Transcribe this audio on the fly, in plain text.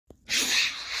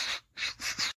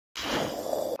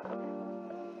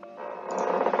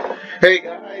Hey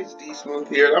guys, D Smooth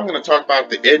here. I'm going to talk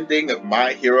about the ending of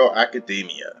My Hero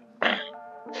Academia. Kind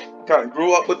of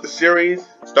grew up with the series,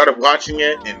 started watching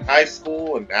it in high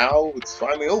school, and now it's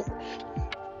finally over.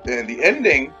 And the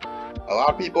ending, a lot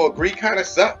of people agree, kind of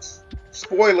sucks.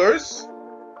 Spoilers.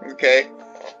 Okay,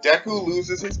 Deku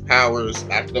loses his powers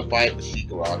after the fight with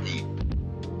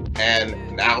Shigaraki,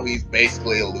 and now he's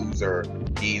basically a loser.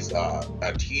 He's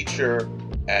a teacher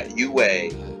at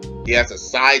UA. He has a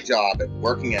side job at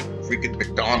working at freaking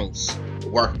McDonald's,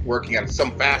 working at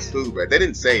some fast food. Right? They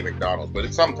didn't say McDonald's, but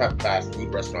it's some type of fast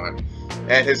food restaurant.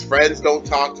 And his friends don't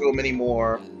talk to him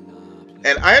anymore.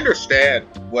 And I understand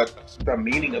what the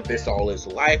meaning of this all is.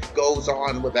 Life goes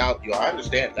on without you. I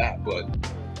understand that, but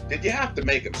did you have to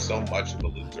make him so much of a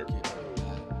loser?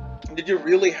 Did you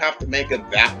really have to make him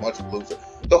that much of a loser?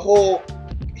 The whole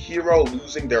hero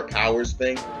losing their powers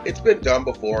thing, it's been done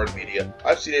before in media.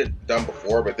 I've seen it done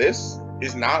before, but this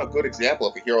is not a good example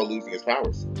of a hero losing his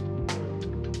powers.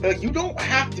 You don't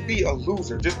have to be a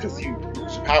loser just because you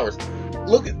lose your powers.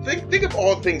 Think of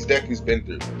all the things Deku's been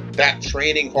through. That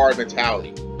training hard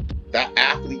mentality, that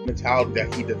athlete mentality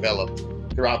that he developed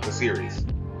throughout the series.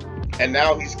 And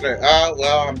now he's gonna,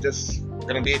 well, I'm just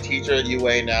gonna be a teacher at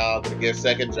UA now, gonna get a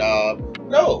second job.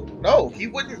 No, he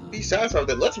wouldn't be satisfied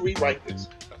with it. Let's rewrite this.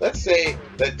 Let's say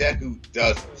that Deku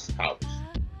does lose his powers.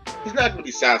 He's not gonna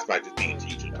be satisfied just being a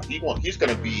teacher now. He's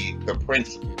gonna be the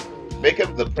principal. Make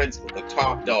him the principal, the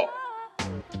top dog.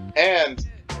 And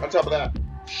on top of that,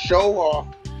 show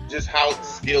off just how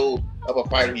skilled of a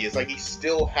fighter he is. Like, he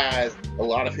still has a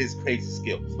lot of his crazy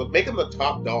skills. But make him the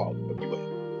top dog of UA.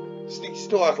 He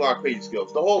still has a lot of crazy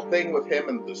skills. The whole thing with him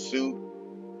and the suit,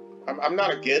 I'm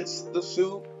not against the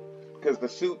suit, because the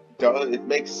suit it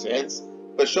makes sense,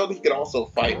 but show that he can also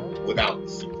fight without the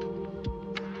suit.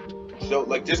 So,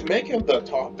 like, just make him the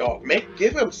top dog.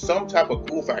 Give him some type of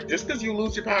cool factor. Just because you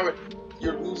lose your powers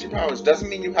doesn't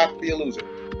mean you have to be a loser.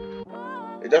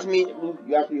 It doesn't mean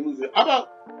you have to be a loser. How about,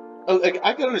 like,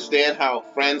 I can understand how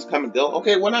friends come and go.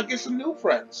 Okay, why not get some new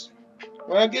friends?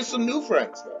 Though?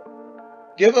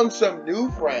 Give him some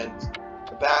new friends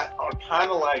that are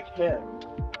kind of like him.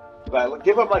 Like,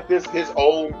 give him like his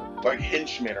own like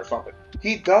henchman or something.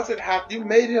 He doesn't have. You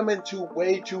made him into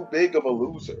way too big of a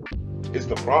loser. Is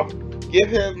the problem? Give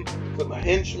him some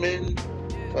henchmen,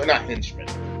 or not henchmen,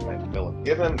 like villain.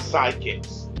 Give him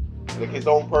sidekicks, like his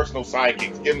own personal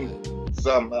sidekicks. Give him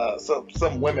some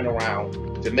women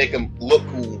around to make him look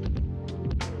cool.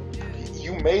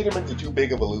 You made him into too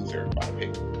big of a loser, in my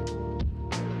opinion.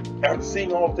 After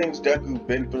seeing all the things Deku's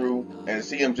been through and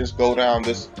see him just go down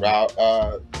this route,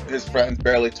 his friends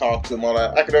barely talk to him, all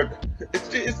that.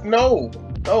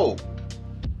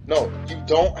 No. You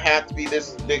don't have to be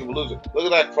this big of a loser. Look at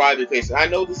that crybaby face. I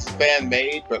know this is fan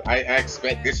made, but I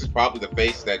expect this is probably the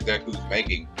face that Deku's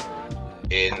making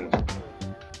in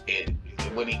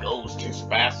when he goes to his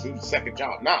fast food second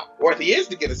job. Nah, or if he is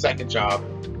to get a second job,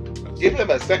 give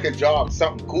him a second job,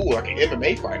 something cool like an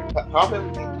MMA fighter.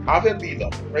 Have him be the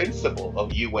principal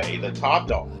of UA, the top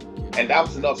dog. And that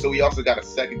was enough. So he also got a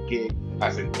second gig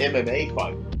as an MMA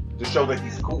fighter to show that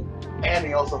he's cool. And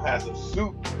he also has a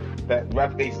suit that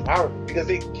replicates power because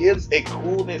it gives a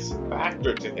coolness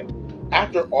factor to him.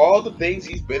 After all the things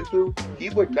he's been through,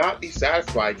 he would not be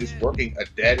satisfied just working a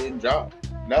dead-end job.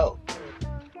 No.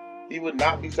 He would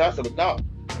not be satisfied. No.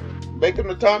 Make him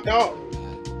the top dog.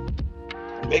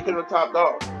 Make him the top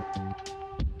dog.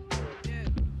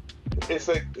 It's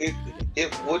like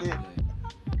it wouldn't.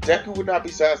 Deku would not be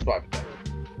satisfied with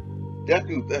that.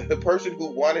 Deku, the person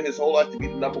who wanted his whole life to be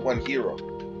the #1 hero,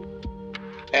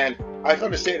 and I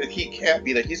understand that he can't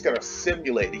be that. He's gonna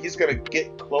simulate it. He's gonna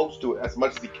get close to it as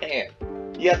much as he can.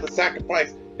 He has to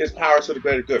sacrifice his powers for the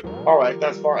greater good. All right,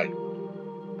 that's fine.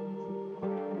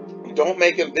 Don't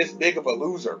make him this big of a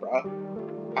loser, bruh.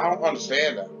 I don't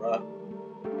understand that, bruh.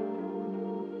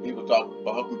 People talk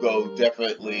Bakugo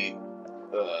definitely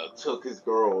took his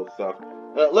girl and stuff.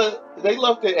 They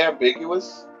left it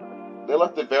ambiguous. They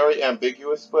left it very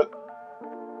ambiguous, but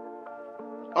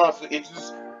honestly, it's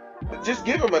just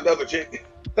give him another chick.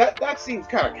 That seems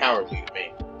kind of cowardly to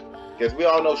me. Because we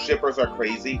all know shippers are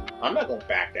crazy. I'm not gonna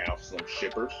back down for some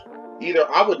shippers. Either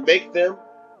I would make them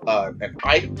an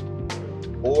item,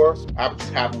 or I would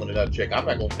just have them with another chick. I'm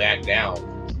not gonna back down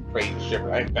for some crazy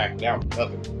shipper. I ain't backing down for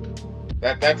nothing.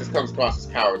 That just comes across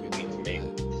as cowardly to me.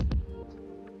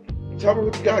 Tell me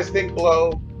what you guys think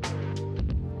below.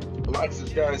 Like,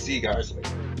 subscribe, and see you guys later.